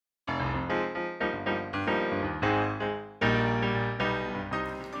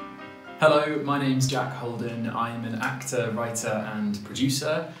Hello, my name's Jack Holden. I'm an actor, writer and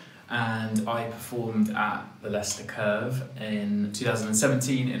producer, and I performed at the Leicester Curve in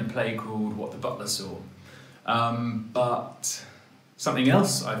 2017 in a play called What the Butler Saw. But something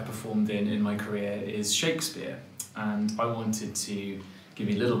else I've performed in my career is Shakespeare, and I wanted to give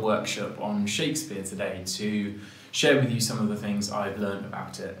you a little workshop on Shakespeare today to share with you some of the things I've learned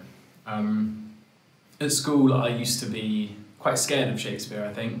about it. At school I used to be quite scared of Shakespeare,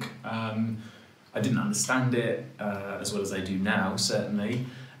 I think. I didn't understand it as well as I do now, certainly,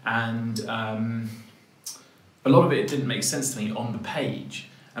 and a lot of it didn't make sense to me on the page.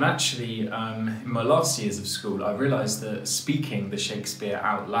 And actually, in my last years of school, I realised that speaking the Shakespeare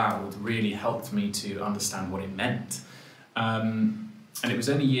out loud really helped me to understand what it meant. And it was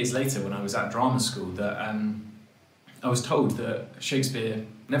only years later when I was at drama school that I was told that Shakespeare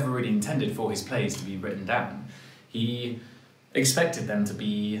never really intended for his plays to be written down. He expected them to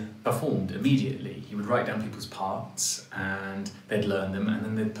be performed immediately. He would write down people's parts and they'd learn them and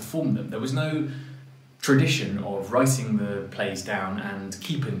then they'd perform them. There was no tradition of writing the plays down and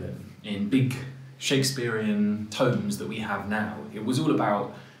keeping them in big Shakespearean tomes that we have now. It was all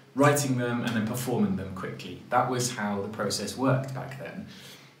about writing them and then performing them quickly. That was how the process worked back then.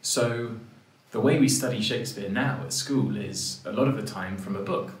 So the way we study Shakespeare now at school is a lot of the time from a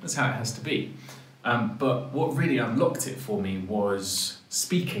book. That's how it has to be. But what really unlocked it for me was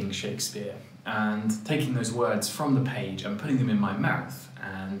speaking Shakespeare and taking those words from the page and putting them in my mouth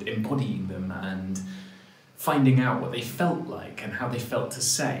and embodying them and finding out what they felt like and how they felt to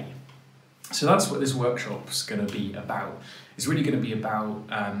say. So that's what this workshop's going to be about. It's really going to be about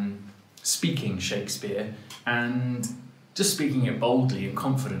speaking Shakespeare and just speaking it boldly and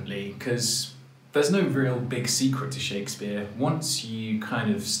confidently, because there's no real big secret to Shakespeare. Once you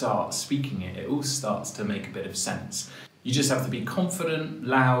kind of start speaking it, it all starts to make a bit of sense. You just have to be confident,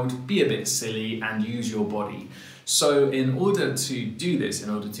 loud, be a bit silly, and use your body. So in order to do this, in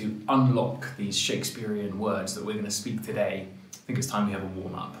order to unlock these Shakespearean words that we're going to speak today, I think it's time we have a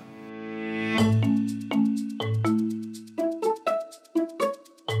warm-up.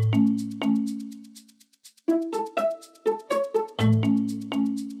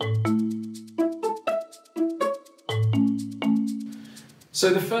 So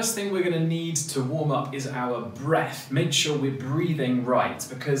the first thing we're going to need to warm up is our breath. Make sure we're breathing right,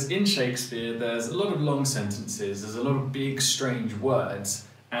 because in Shakespeare there's a lot of long sentences, there's a lot of big strange words,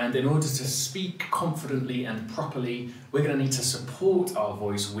 and in order to speak confidently and properly, we're going to need to support our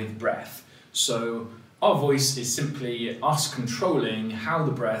voice with breath. So our voice is simply us controlling how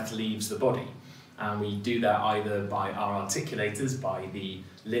the breath leaves the body. And we do that either by our articulators, by the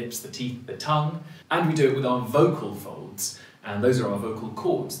lips, the teeth, the tongue, and we do it with our vocal folds. And those are our vocal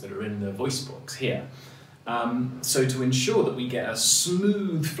cords that are in the voice box here. So to ensure that we get a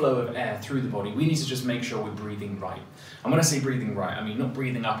smooth flow of air through the body, we need to just make sure we're breathing right. And when I say breathing right, I mean not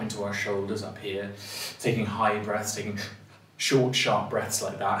breathing up into our shoulders up here, taking high breaths, taking short, sharp breaths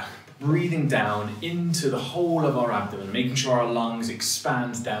like that. Breathing down into the whole of our abdomen, making sure our lungs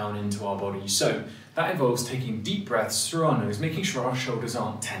expand down into our body. So that involves taking deep breaths through our nose, making sure our shoulders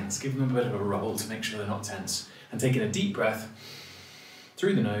aren't tense, giving them a bit of a roll to make sure they're not tense. And taking a deep breath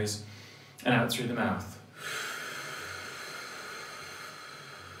through the nose and out through the mouth.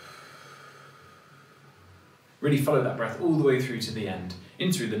 Really follow that breath all the way through to the end.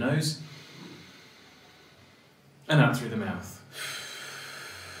 In through the nose and out through the mouth.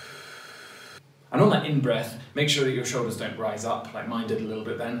 And on that in-breath, make sure that your shoulders don't rise up like mine did a little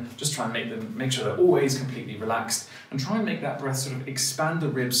bit then. Just try and make sure they're always completely relaxed, and try and make that breath sort of expand the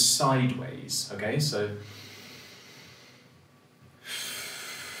ribs sideways, okay? So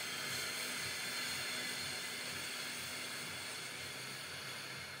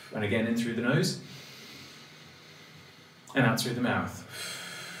and again, in through the nose and out through the mouth.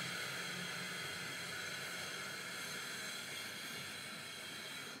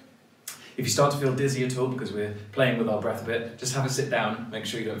 If you start to feel dizzy at all because we're playing with our breath a bit, just have a sit down, make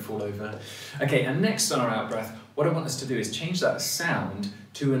sure you don't fall over. Okay, and next on our out breath, what I want us to do is change that sound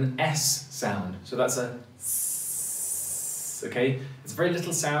to an S sound. So that's a S, okay? It's a very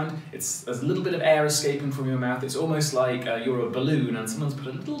little sound, there's a little bit of air escaping from your mouth. It's almost like you're a balloon and someone's put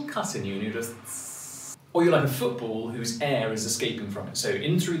a little cut in you and you're just... Or you're like a football whose air is escaping from it. So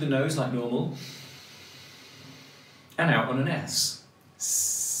in through the nose like normal, and out on an S.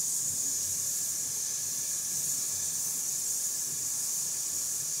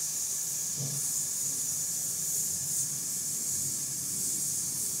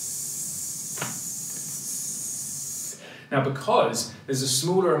 Now, because there's a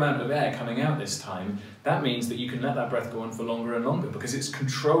smaller amount of air coming out this time, that means that you can let that breath go on for longer and longer because it's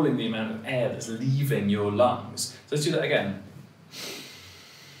controlling the amount of air that's leaving your lungs. So let's do that again.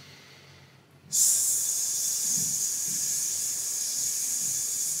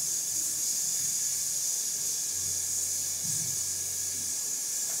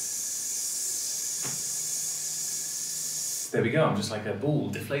 There we go, I'm just like a ball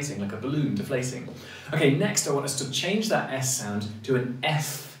deflating, like a balloon deflating. Okay, next I want us to change that S sound to an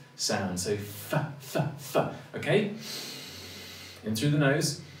F sound, so f, f, f, okay? In through the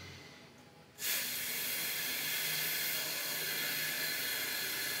nose.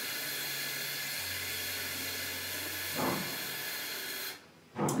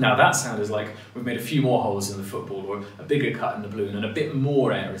 Now that sound is like we've made a few more holes in the football or a bigger cut in the balloon and a bit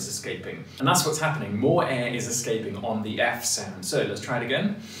more air is escaping. And that's what's happening, more air is escaping on the F sound. So let's try it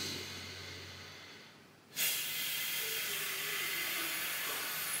again.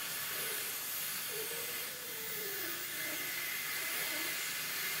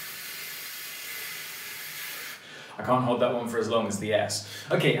 I can't hold that one for as long as the S.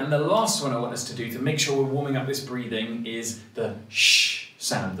 Okay, and the last one I want us to do to make sure we're warming up this breathing is the sh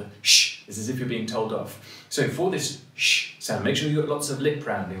sound. The sh is as if you're being told off. So for this sh sound, make sure you've got lots of lip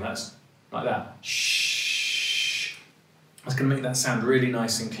rounding. That's like that. Shh. That's going to make that sound really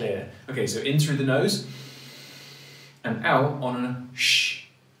nice and clear. Okay, so in through the nose and out on a sh.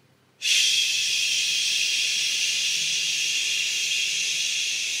 Shh.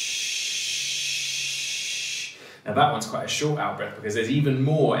 Now that one's quite a short out breath because there's even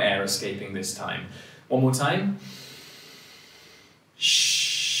more air escaping this time. One more time. Shh.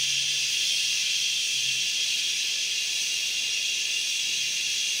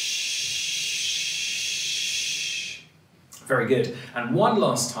 Very good. And one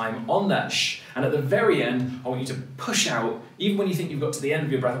last time on that sh, and at the very end, I want you to push out, even when you think you've got to the end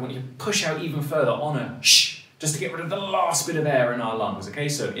of your breath, I want you to push out even further on a sh, just to get rid of the last bit of air in our lungs, okay?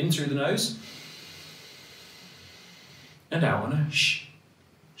 So in through the nose, and out on a sh,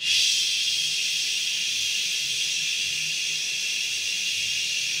 sh.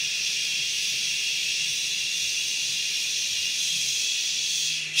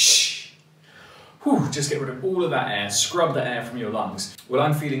 Whew, just get rid of all of that air, scrub the air from your lungs. Well,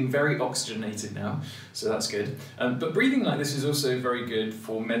 I'm feeling very oxygenated now, so that's good. But breathing like this is also very good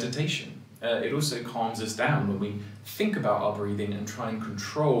for meditation. It also calms us down when we think about our breathing and try and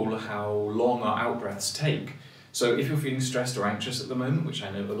control how long our out-breaths take. So if you're feeling stressed or anxious at the moment, which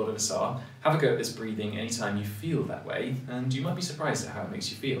I know a lot of us are, have a go at this breathing anytime you feel that way, and you might be surprised at how it makes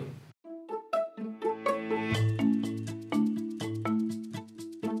you feel.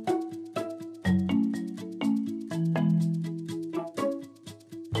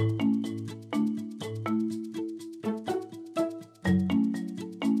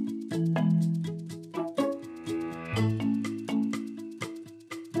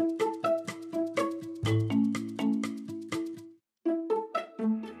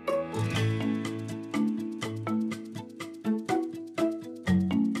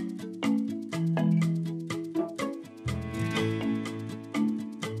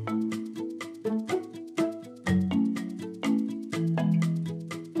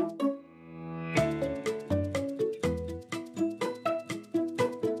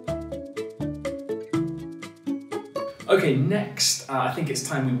 Okay, next, I think it's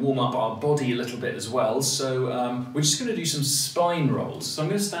time we warm up our body a little bit as well. So we're just going to do some spine rolls. So I'm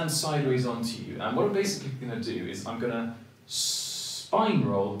going to stand sideways onto you. And what I'm basically going to do is I'm going to spine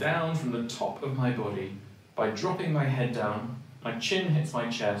roll down from the top of my body by dropping my head down. My chin hits my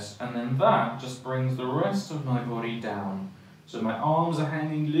chest, and then that just brings the rest of my body down. So my arms are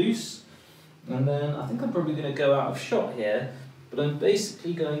hanging loose. And then I think I'm probably going to go out of shot here. But I'm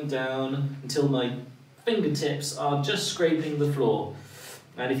basically going down until my fingertips are just scraping the floor.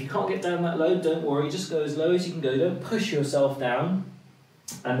 And if you can't get down that low, don't worry, just go as low as you can go. Don't push yourself down.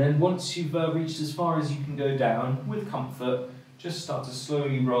 And then once you've reached as far as you can go down with comfort, just start to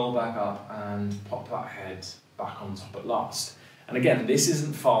slowly roll back up and pop that head back on top at last. And again, this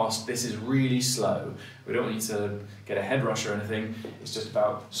isn't fast, this is really slow. We don't want you to get a head rush or anything. It's just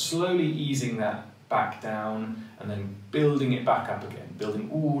about slowly easing that back down and then building it back up again, building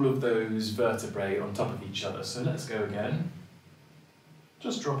all of those vertebrae on top of each other. So let's go again.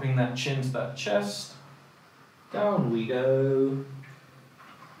 Just dropping that chin to that chest. Down we go.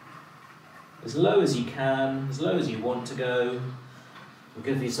 As low as you can, as low as you want to go.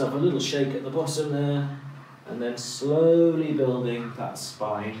 Give yourself a little shake at the bottom there, and then slowly building that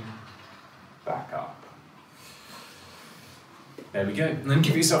spine back up. There we go, and then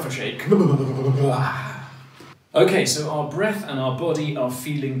give yourself a shake. Okay, so our breath and our body are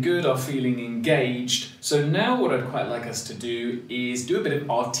feeling good, are feeling engaged. So now what I'd quite like us to do is do a bit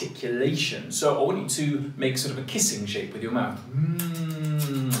of articulation. So I want you to make sort of a kissing shape with your mouth.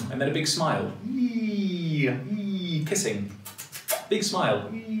 And then a big smile. Kissing. Big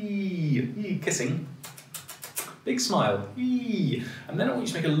smile. Kissing. Big smile. And then I want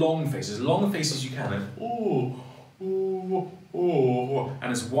you to make a long face, as long a face as you can.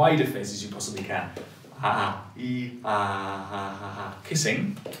 And as wide a face as you possibly can.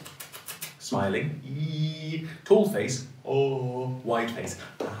 Kissing, smiling, tall face, wide face,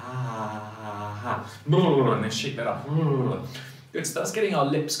 and then shake that up. Good, so that's getting our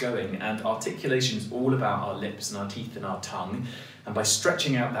lips going, and articulation is all about our lips and our teeth and our tongue. And by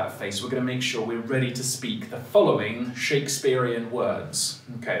stretching out that face, we're going to make sure we're ready to speak the following Shakespearean words.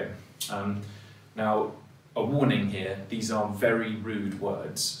 Okay, now, a warning here, these are very rude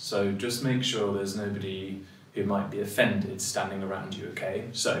words, so just make sure there's nobody who might be offended standing around you, okay?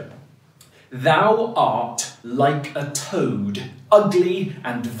 So, thou art like a toad, ugly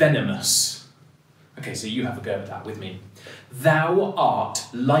and venomous. Okay, so you have a go at that with me. Thou art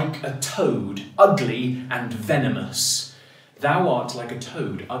like a toad, ugly and venomous. Thou art like a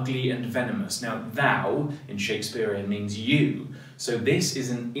toad, ugly and venomous. Now, thou in Shakespearean means you. So this is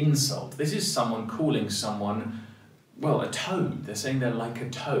an insult. This is someone calling someone, well, a toad. They're saying they're like a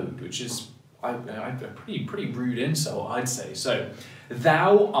toad, which is a pretty rude insult, I'd say. So,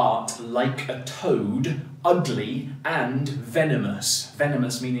 thou art like a toad, ugly and venomous.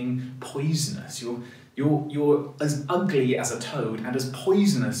 Venomous meaning poisonous. You're as ugly as a toad and as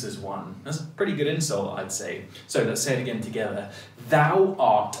poisonous as one. That's a pretty good insult, I'd say. So let's say it again together. Thou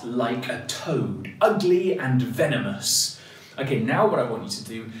art like a toad, ugly and venomous. Okay, now what I want you to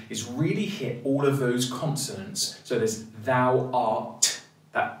do is really hit all of those consonants. So there's thou art,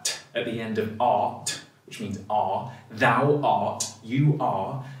 that t at the end of art, which means are. Thou art, you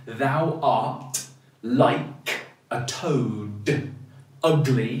are. Thou art like a toad,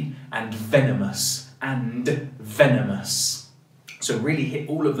 ugly and venomous. So really hit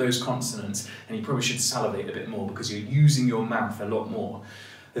all of those consonants, and you probably should salivate a bit more because you're using your mouth a lot more.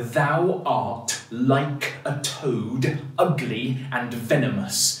 Thou art like a toad, ugly and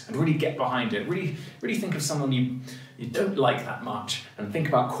venomous. And really get behind it. Really think of someone you don't like that much and think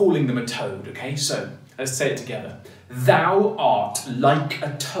about calling them a toad, okay? So, let's say it together. Thou art like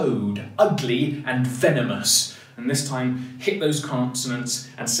a toad, ugly and venomous. And this time, hit those consonants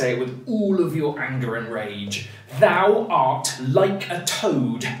and say it with all of your anger and rage. Thou art like a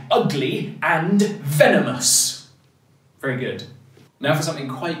toad, ugly and venomous. Very good. Now for something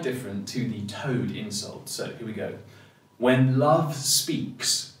quite different to the toad insult. So here we go. When love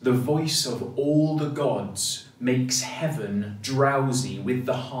speaks, the voice of all the gods makes heaven drowsy with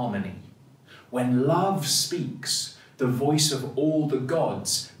the harmony. When love speaks, the voice of all the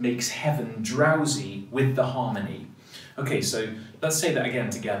gods makes heaven drowsy with the harmony. Okay, so let's say that again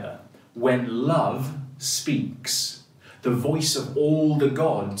together. When love speaks, the voice of all the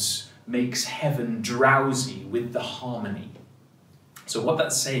gods makes heaven drowsy with the harmony. So what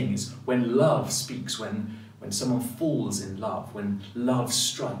that's saying is when love speaks, when someone falls in love, when love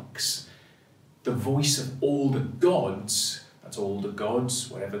strikes, the voice of all the gods, that's all the gods,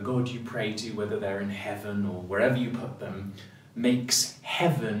 whatever god you pray to, whether they're in heaven or wherever you put them, makes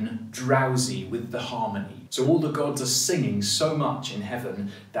heaven drowsy with the harmony. So all the gods are singing so much in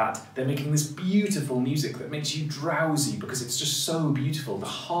heaven that they're making this beautiful music that makes you drowsy because it's just so beautiful. The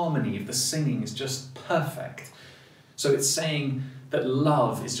harmony of the singing is just perfect. So it's saying that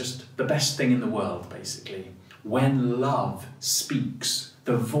love is just the best thing in the world, basically. When love speaks,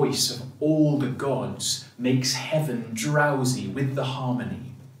 the voice of all the gods makes heaven drowsy with the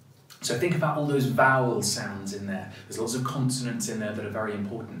harmony. So think about all those vowel sounds in there. There's lots of consonants in there that are very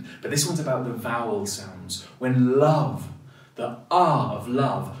important. But this one's about the vowel sounds. When love, the ah of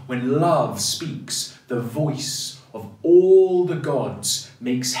love, when love speaks, the voice of all the gods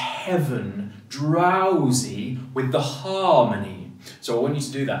makes heaven drowsy with the harmony. So I want you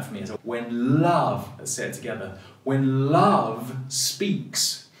to do that for me. So when love, let's say it together. When love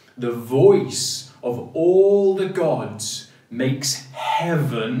speaks, the voice of all the gods makes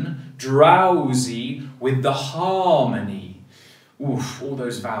heaven drowsy with the harmony. Oof, all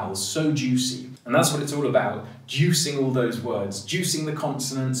those vowels, so juicy. And that's what it's all about, juicing all those words, juicing the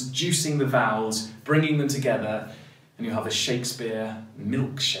consonants, juicing the vowels, bringing them together, and you have a Shakespeare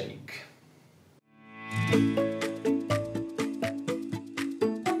milkshake.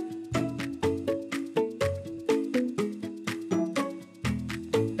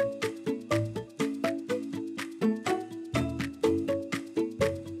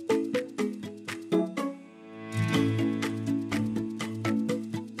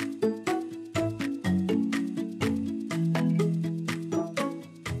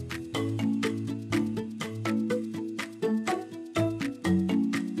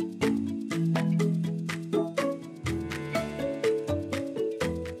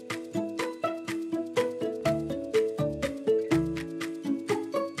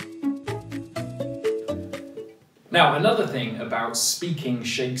 Now, another thing about speaking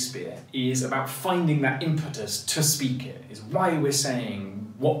Shakespeare is about finding that impetus to speak it, is why we're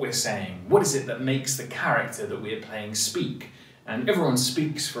saying what we're saying. What is it that makes the character that we're playing speak? And everyone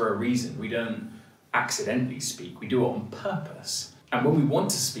speaks for a reason. We don't accidentally speak, we do it on purpose. And when we want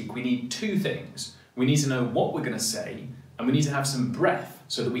to speak, we need two things. We need to know what we're going to say, and we need to have some breath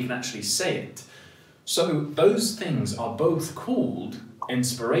so that we can actually say it. So those things are both called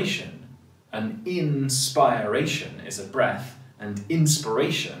inspiration. And inspiration is a breath, and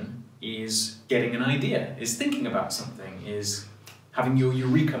inspiration is getting an idea, is thinking about something, is having your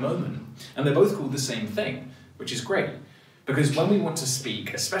eureka moment. And they're both called the same thing, which is great. Because when we want to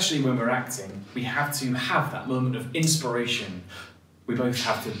speak, especially when we're acting, we have to have that moment of inspiration. We both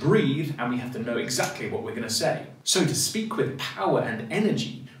have to breathe, and we have to know exactly what we're going to say. So to speak with power and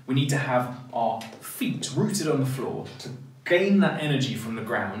energy, we need to have our feet rooted on the floor. To gain that energy from the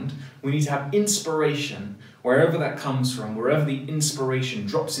ground, we need to have inspiration, wherever that comes from, wherever the inspiration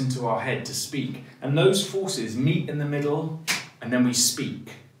drops into our head to speak. And those forces meet in the middle, and then we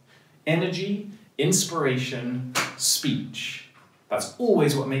speak. Energy, inspiration, speech. That's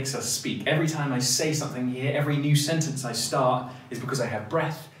always what makes us speak. Every time I say something here, every new sentence I start is because I have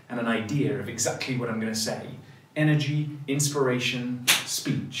breath and an idea of exactly what I'm going to say. Energy, inspiration,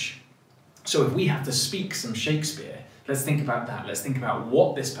 speech. So if we have to speak some Shakespeare, let's think about that. Let's think about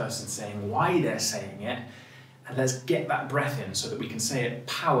what this person's saying, why they're saying it, and let's get that breath in so that we can say it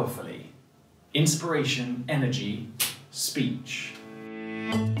powerfully. Inspiration, energy, speech.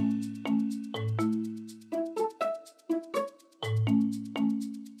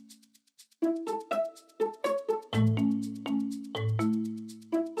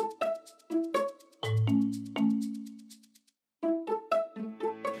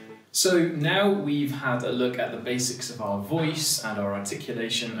 So now we've had a look at the basics of our voice and our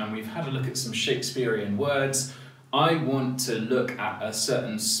articulation, and we've had a look at some Shakespearean words. I want to look at a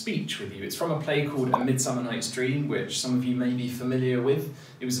certain speech with you. It's from a play called A Midsummer Night's Dream, which some of you may be familiar with.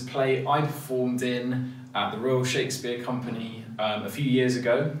 It was a play I performed in at the Royal Shakespeare Company a few years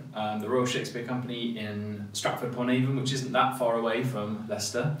ago. The Royal Shakespeare Company in Stratford-upon-Avon, which isn't that far away from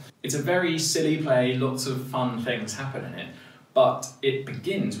Leicester. It's a very silly play, lots of fun things happen in it. But it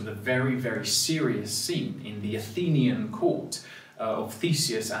begins with a very, very serious scene in the Athenian court of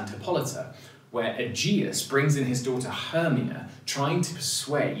Theseus and Hippolyta, where Aegeus brings in his daughter Hermia, trying to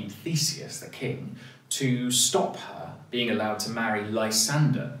persuade Theseus, the king, to stop her being allowed to marry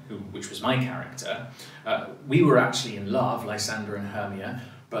Lysander, which was my character. We were actually in love, Lysander and Hermia,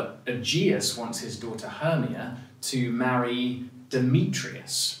 but Aegeus wants his daughter Hermia to marry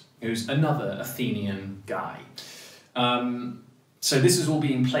Demetrius, who's another Athenian guy. So this is all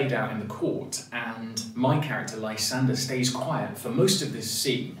being played out in the court, and my character Lysander stays quiet for most of this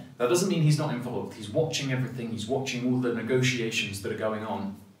scene. That doesn't mean he's not involved. He's watching everything, he's watching all the negotiations that are going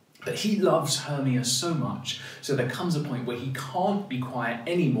on. But he loves Hermia so much, so there comes a point where he can't be quiet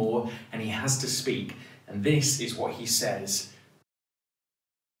anymore and he has to speak. And this is what he says.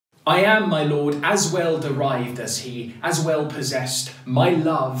 I am, my lord, as well derived as he, as well possessed. My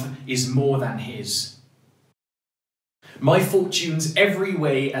love is more than his. My fortunes every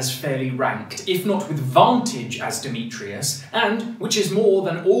way as fairly ranked, if not with vantage as Demetrius, and, which is more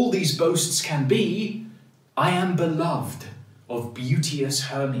than all these boasts can be, I am beloved of beauteous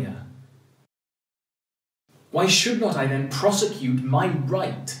Hermia. Why should not I then prosecute my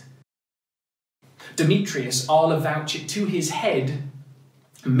right? Demetrius, I'll avouch it to his head,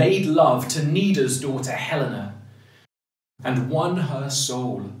 made love to Nida's daughter Helena, and won her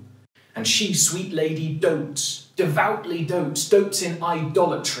soul. And she, sweet lady, dotes, devoutly dotes in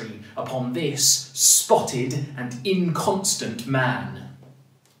idolatry upon this spotted and inconstant man.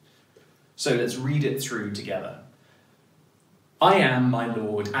 So let's read it through together. I am, my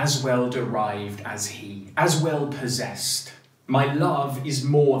lord, as well derived as he, as well possessed. My love is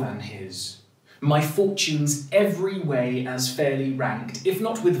more than his. My fortunes every way as fairly ranked, if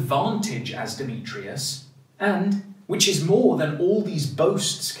not with vantage as Demetrius, and, which is more than all these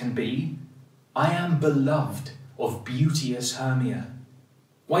boasts can be, I am beloved of beauteous Hermia.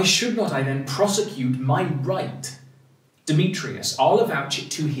 Why should not I then prosecute my right? Demetrius, I'll avouch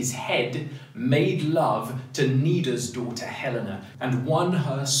it to his head, made love to Nida's daughter Helena, and won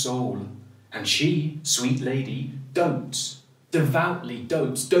her soul. And she, sweet lady, dotes, devoutly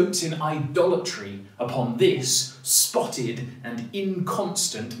dotes in idolatry upon this spotted and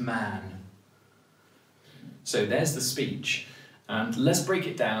inconstant man. So there's the speech, and let's break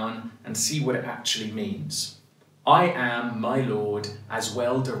it down and see what it actually means. I am, my lord, as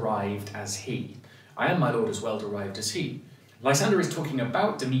well derived as he. I am, my lord, as well derived as he. Lysander is talking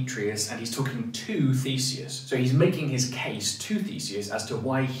about Demetrius and he's talking to Theseus. So he's making his case to Theseus as to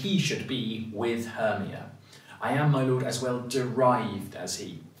why he should be with Hermia. I am, my lord, as well derived as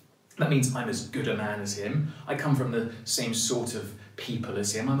he. That means I'm as good a man as him. I come from the same sort of people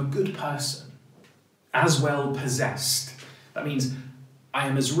as him. I'm a good person. As well possessed. That means I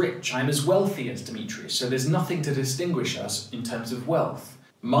am as rich, I am as wealthy as Demetrius, so there's nothing to distinguish us in terms of wealth.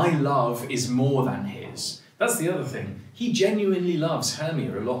 My love is more than his. That's the other thing. He genuinely loves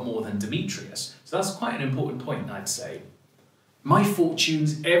Hermia a lot more than Demetrius, so that's quite an important point, I'd say. My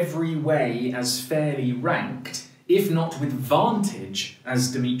fortunes every way as fairly ranked, if not with vantage,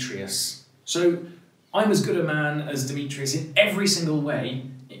 as Demetrius. So I'm as good a man as Demetrius in every single way,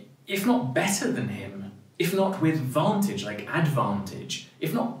 if not better than him. If not with vantage, like advantage,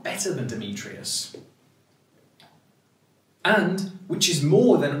 if not better than Demetrius. And which is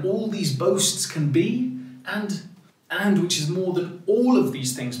more than all these boasts can be, and which is more than all of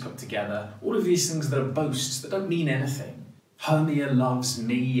these things put together, all of these things that are boasts that don't mean anything. Hermia loves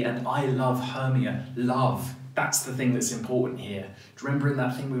me and I love Hermia. Love, that's the thing that's important here. Do you remember in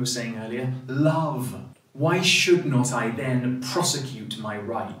that thing we were saying earlier? Love. Why should not I then prosecute my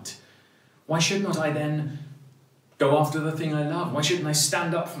right? Why should not I then go after the thing I love? Why shouldn't I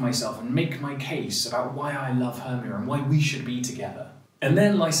stand up for myself and make my case about why I love Hermia and why we should be together? And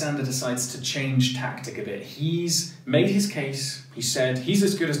then Lysander decides to change tactic a bit. He's made his case. He said he's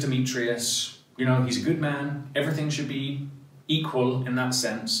as good as Demetrius. You know, he's a good man. Everything should be equal in that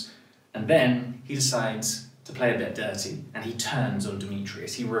sense. And then he decides to play a bit dirty and he turns on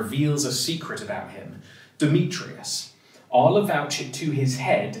Demetrius. He reveals a secret about him. Demetrius, I'll avouch it to his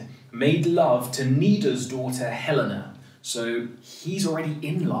head, made love to Nida's daughter Helena. So he's already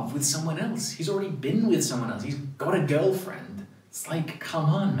in love with someone else. He's already been with someone else. He's got a girlfriend. It's like, come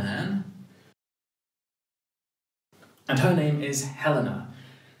on, man. And her name is Helena.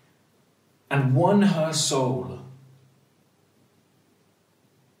 And won her soul.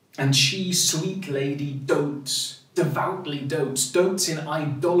 And she, sweet lady, dotes, devoutly dotes in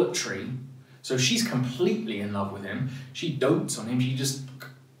idolatry. So she's completely in love with him. She dotes on him. She just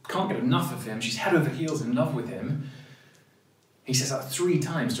can't get enough of him. She's head over heels in love with him. He says that 3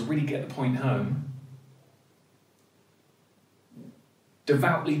 times to really get the point home.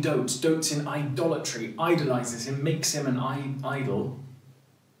 Devoutly dotes in idolatry, idolizes him, makes him an idol.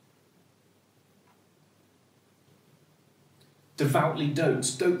 Devoutly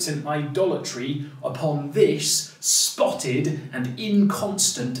dotes in idolatry upon this spotted and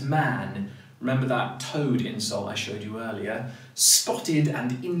inconstant man. Remember that toad insult I showed you earlier? Spotted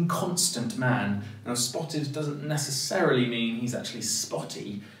and inconstant man. Now, spotted doesn't necessarily mean he's actually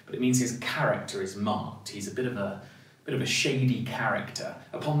spotty, but it means his character is marked. He's a bit of a shady character.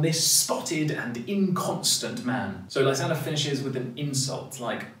 Upon this spotted and inconstant man. So Lysander finishes with an insult,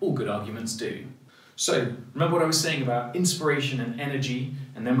 like all good arguments do. So, remember what I was saying about inspiration and energy,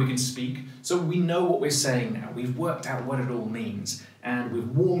 and then we can speak? So we know what we're saying now, we've worked out what it all means, and we've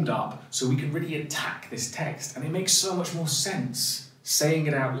warmed up so we can really attack this text, and it makes so much more sense saying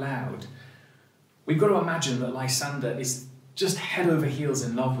it out loud. We've got to imagine that Lysander is just head over heels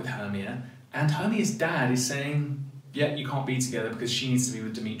in love with Hermia, and Hermia's dad is saying, yeah, you can't be together because she needs to be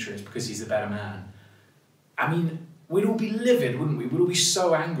with Demetrius because he's a better man. I mean, we'd all be livid, wouldn't we? We'd all be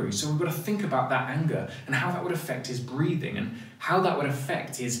so angry. So we've got to think about that anger and how that would affect his breathing and how that would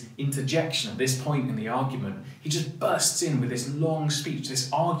affect his interjection at this point in the argument. He just bursts in with this long speech, this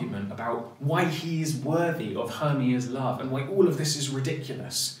argument about why he is worthy of Hermia's love and why all of this is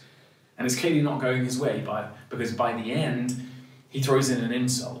ridiculous. And it's clearly not going his way because by the end, he throws in an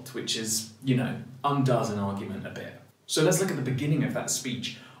insult, which is, you know, undoes an argument a bit. So let's look at the beginning of that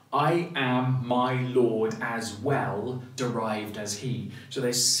speech. I am my lord as well derived as he. So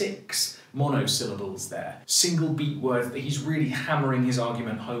there's 6 monosyllables there, single beat words that he's really hammering his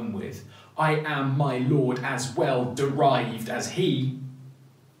argument home with. I am my lord as well derived as he,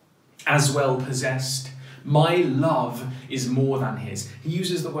 as well possessed. My love is more than his. He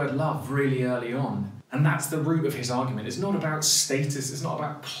uses the word love really early on. And that's the root of his argument. It's not about status, it's not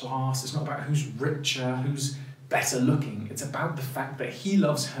about class, it's not about who's richer, who's better looking. It's about the fact that he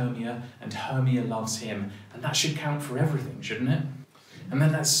loves Hermia and Hermia loves him. And that should count for everything, shouldn't it? And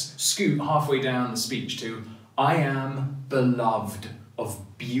then let's scoot halfway down the speech to, I am beloved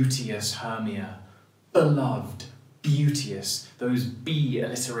of beauteous Hermia. Beloved, beauteous, those be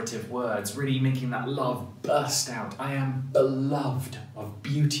alliterative words, really making that love burst out. I am beloved of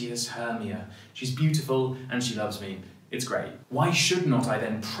beauteous Hermia. She's beautiful and she loves me. It's great. Why should not I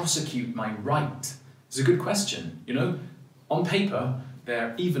then prosecute my right? It's a good question, you know? On paper,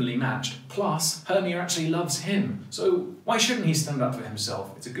 they're evenly matched, plus Hermia actually loves him. So why shouldn't he stand up for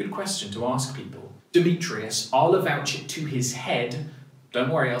himself? It's a good question to ask people. Demetrius, I'll avouch it to his head, don't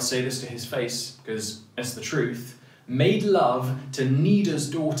worry, I'll say this to his face, because it's the truth, made love to Nida's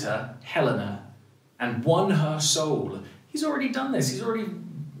daughter, Helena, and won her soul. He's already done this. He's already,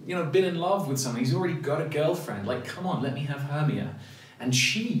 been in love with someone. He's already got a girlfriend. Like, come on, let me have Hermia. And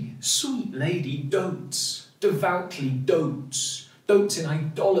she, sweet lady, dotes, devoutly dotes in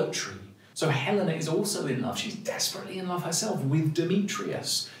idolatry. So Helena is also in love. She's desperately in love herself with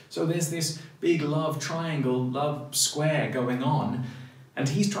Demetrius. So there's this big love triangle, love square going on. And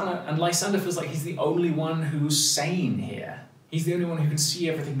and Lysander feels like he's the only one who's sane here. He's the only one who can see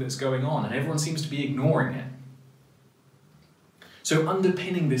everything that's going on, and everyone seems to be ignoring it. So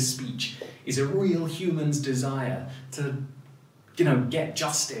underpinning this speech is a real human's desire to, get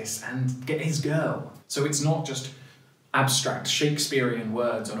justice and get his girl. So it's not just abstract Shakespearean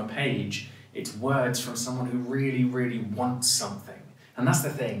words on a page, it's words from someone who really, really wants something. And that's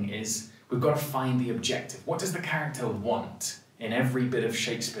the thing, is we've got to find the objective. What does the character want in every bit of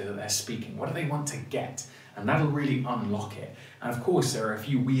Shakespeare that they're speaking? What do they want to get? And that'll really unlock it. And of course, there are a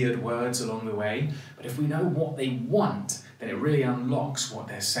few weird words along the way, but if we know what they want, then it really unlocks what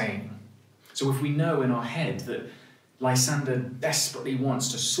they're saying. So if we know in our head that Lysander desperately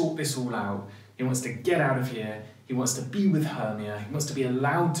wants to sort this all out, he wants to get out of here, he wants to be with Hermia, he wants to be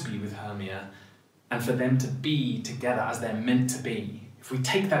allowed to be with Hermia, and for them to be together as they're meant to be. If we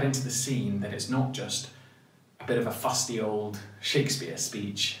take that into the scene, then it's not just a bit of a fusty old Shakespeare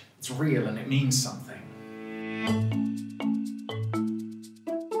speech. It's real and it means something.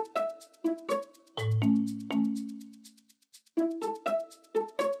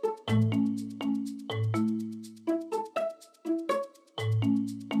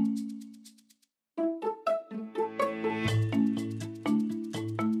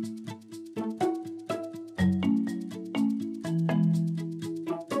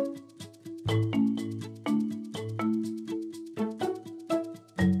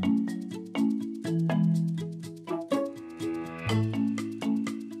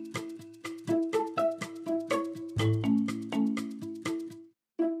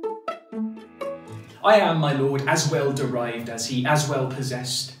 I am, my lord, as well derived as he, as well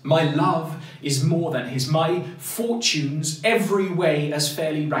possessed. My love is more than his, my fortunes every way as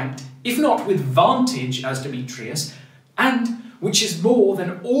fairly ranked, if not with vantage as Demetrius, and, which is more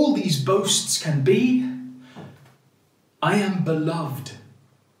than all these boasts can be, I am beloved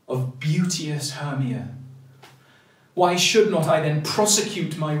of beauteous Hermia. Why should not I then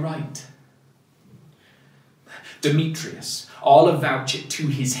prosecute my right? Demetrius, I'll avouch it to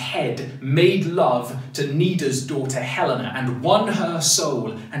his head, made love to Nida's daughter Helena, and won her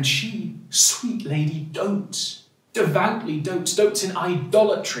soul, and she, sweet lady, dotes, devoutly dotes in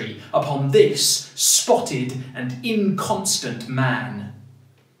idolatry upon this spotted and inconstant man.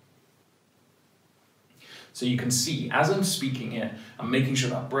 So you can see, as I'm speaking it, I'm making sure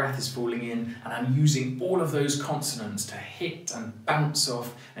that breath is falling in, and I'm using all of those consonants to hit and bounce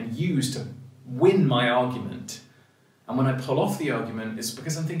off and use to win my argument. And when I pull off the argument, it's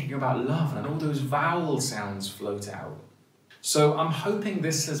because I'm thinking about love and all those vowel sounds float out. So I'm hoping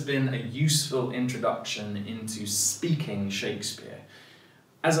this has been a useful introduction into speaking Shakespeare.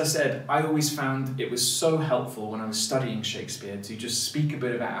 As I said, I always found it was so helpful when I was studying Shakespeare to just speak a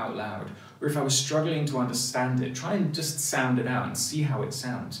bit of it out loud, or if I was struggling to understand it, try and just sound it out and see how it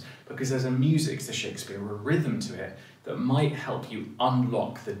sounds, because there's a music to Shakespeare, or a rhythm to it, that might help you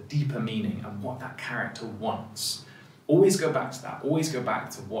unlock the deeper meaning and what that character wants. Always go back to that, always go back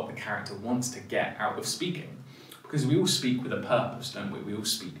to what the character wants to get out of speaking. Because we all speak with a purpose, don't we? We all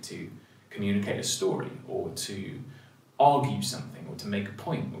speak to communicate a story, or to argue something, or to make a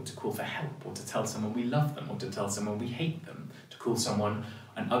point, or to call for help, or to tell someone we love them, or to tell someone we hate them, to call someone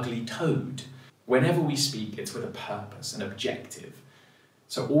an ugly toad. Whenever we speak, it's with a purpose, an objective.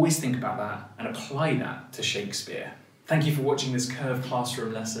 So always think about that and apply that to Shakespeare. Thank you for watching this Curve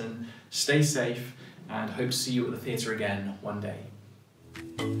Classroom lesson. Stay safe, and hope to see you at the theatre again one day.